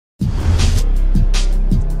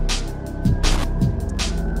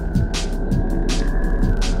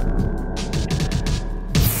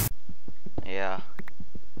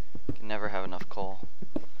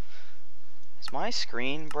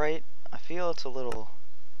screen bright? I feel it's a little...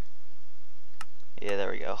 Yeah,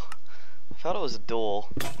 there we go. I thought it was dull.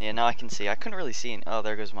 Yeah, now I can see. I couldn't really see. Oh,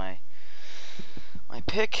 there goes my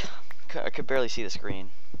pick. I could barely see the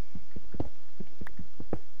screen.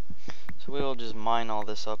 So we'll just mine all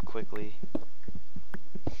this up quickly.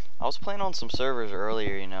 I was playing on some servers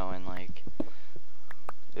earlier, you know, and like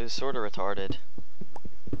it was sort of retarded.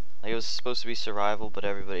 Like it was supposed to be survival, but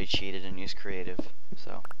everybody cheated and used creative.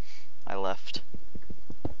 So I left.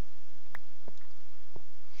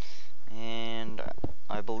 And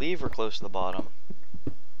I believe we're close to the bottom.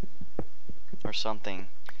 Or something.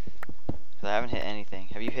 'Cause I haven't hit anything.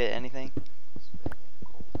 Have you hit anything?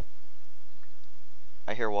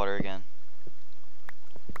 I hear water again.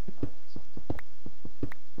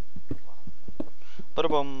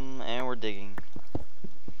 Ba-da-bum, and we're digging.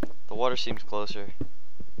 The water seems closer.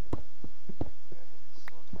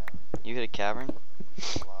 You hit a cavern?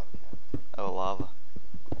 Oh, lava.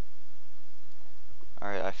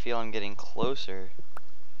 Alright, I feel I'm getting closer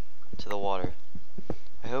to the water.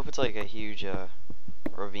 I hope it's like a huge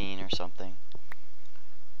ravine or something.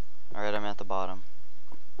 Alright, I'm at the bottom.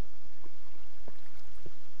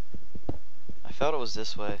 I felt it was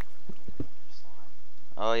this way.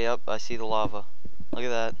 Oh, yep, I see the lava. Look at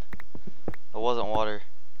that. It wasn't water.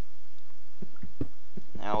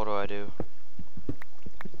 Now what do I do?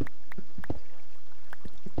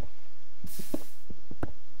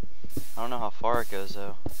 I don't know how far it goes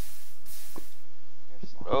though.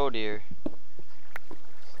 Oh dear.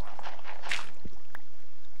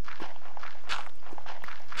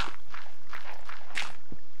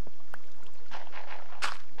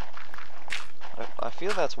 I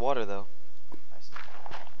feel that's water though.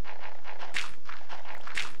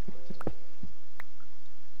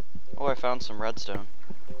 Oh, I found some redstone.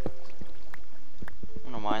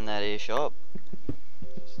 I'm gonna mine that ish up.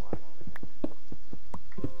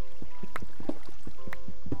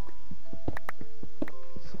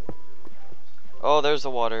 Oh, there's the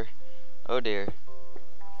water. Oh dear.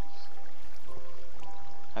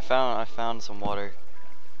 I found some water.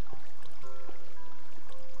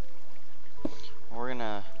 We're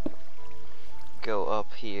gonna go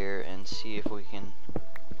up here and see if we can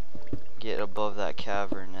get above that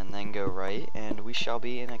cavern and then go right, and we shall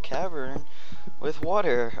be in a cavern with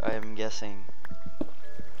water, I am guessing.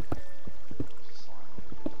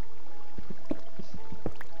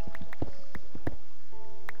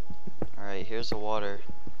 Alright, here's the water.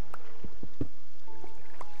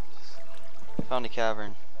 I found a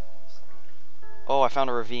cavern. Oh, I found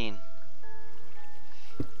a ravine.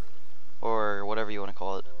 Or whatever you want to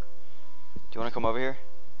call it. Do you want to come over here?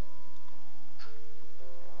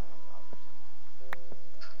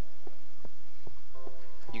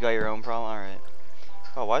 You got your own problem? Alright.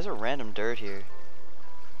 Oh, why is there random dirt here?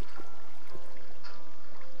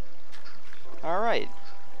 Alright.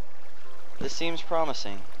 This seems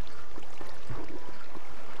promising.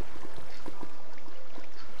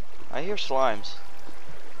 I hear slimes.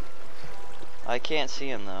 I can't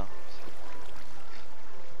see them though.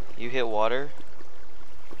 You hit water?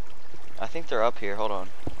 I think they're up here. Hold on.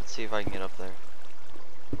 Let's see if I can get up there.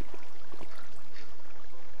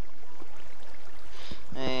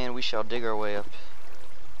 And we shall dig our way up.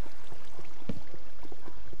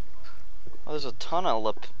 Oh, there's a ton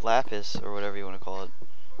of lapis, or whatever you want to call it.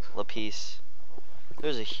 Lapis.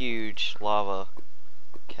 There's a huge lava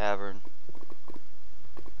cavern.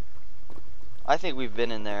 I think we've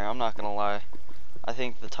been in there, I'm not gonna lie. I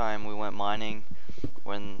think the time we went mining,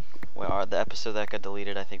 when the episode that got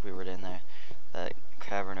deleted, I think we were in there. That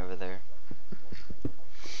cavern over there.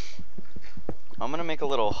 I'm gonna make a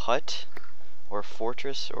little hut, or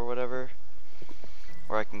fortress, or whatever,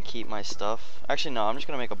 where I can keep my stuff. Actually, no, I'm just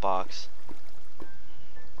gonna make a box.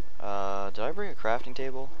 Did I bring a crafting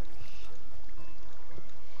table?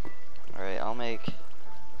 Alright, I'll make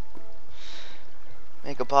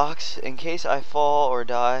a box in case I fall or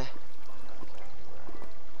die.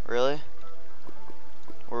 Really?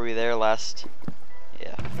 Were we there last?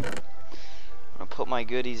 Yeah. I'm gonna put my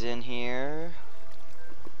goodies in here.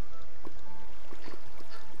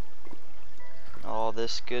 All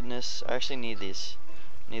this goodness. I actually need these.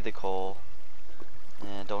 Need the coal.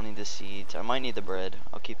 Yeah, don't need the seeds. I might need the bread.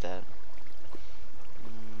 I'll keep that.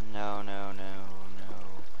 No.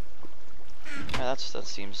 Yeah,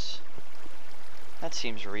 that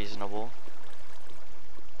seems reasonable.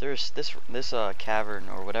 There's this cavern,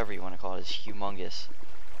 or whatever you want to call it, is humongous.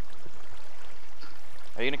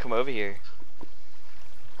 Are you gonna come over here?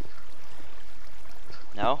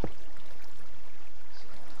 No?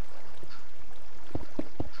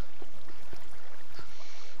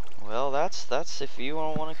 Well, that's if you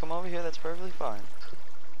don't want to come over here, that's perfectly fine.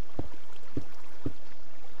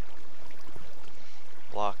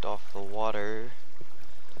 Blocked off the water.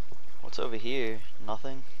 What's over here?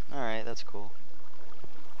 Nothing? Alright, that's cool.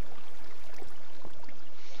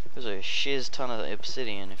 There's a shiz ton of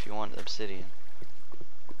obsidian if you want obsidian.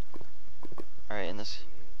 Alright, and this...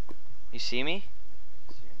 You see me?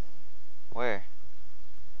 Where?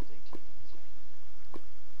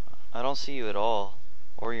 I don't see you at all.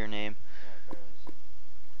 Or your name.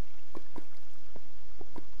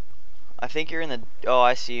 I think you're in the... Oh,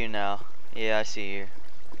 I see you now. Yeah, I see you.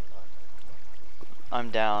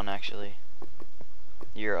 I'm down, actually.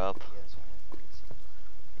 You're up.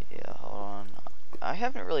 Yeah, hold on. I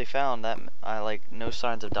haven't really found that... no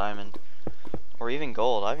signs of diamond. Or even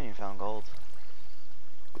gold. I haven't even found gold.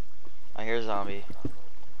 I hear a zombie.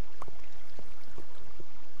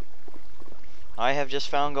 I have just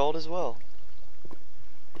found gold as well.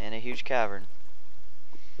 And a huge cavern.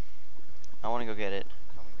 I want to go get it.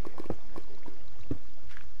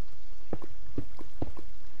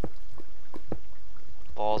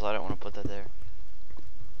 Balls, I don't want to put that there.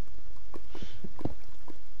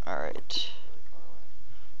 Alright.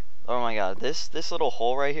 Oh my god, this little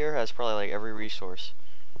hole right here has probably like every resource.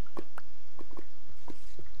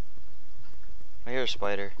 I hear a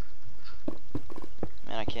spider.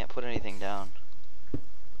 Man, I can't put anything down.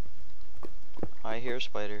 I hear a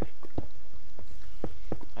spider.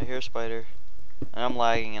 I hear a spider. And I'm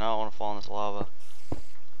lagging and I don't want to fall in this lava. I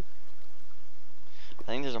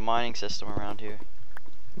think there's a mining system around here.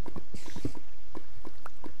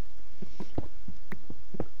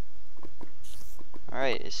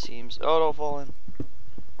 Alright, it seems... Oh, don't fall in.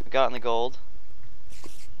 We got in the gold.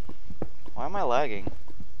 Why am I lagging?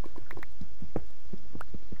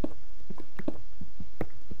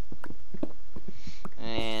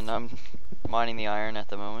 And I'm mining the iron at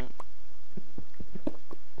the moment.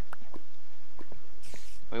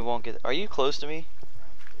 We won't get... Are you close to me?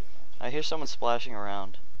 I hear someone splashing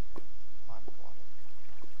around.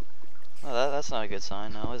 Oh, that's not a good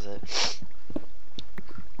sign now, is it?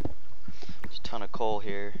 There's a ton of coal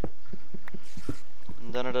here.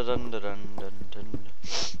 Dun dun dun dun dun dun dun.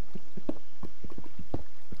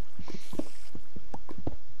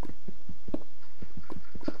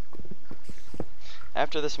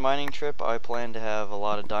 After this mining trip, I plan to have a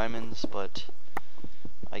lot of diamonds, but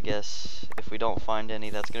I guess if we don't find any,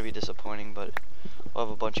 that's going to be disappointing, but we'll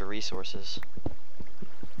have a bunch of resources.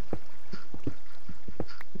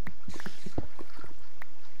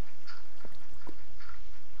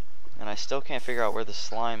 And I still can't figure out where the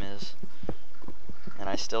slime is, and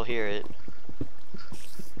I still hear it.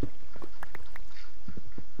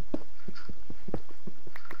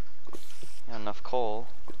 Got enough coal.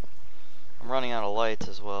 I'm running out of lights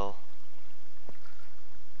as well.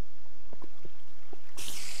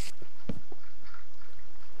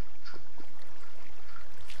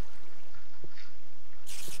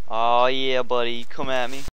 Oh yeah, buddy, come at me.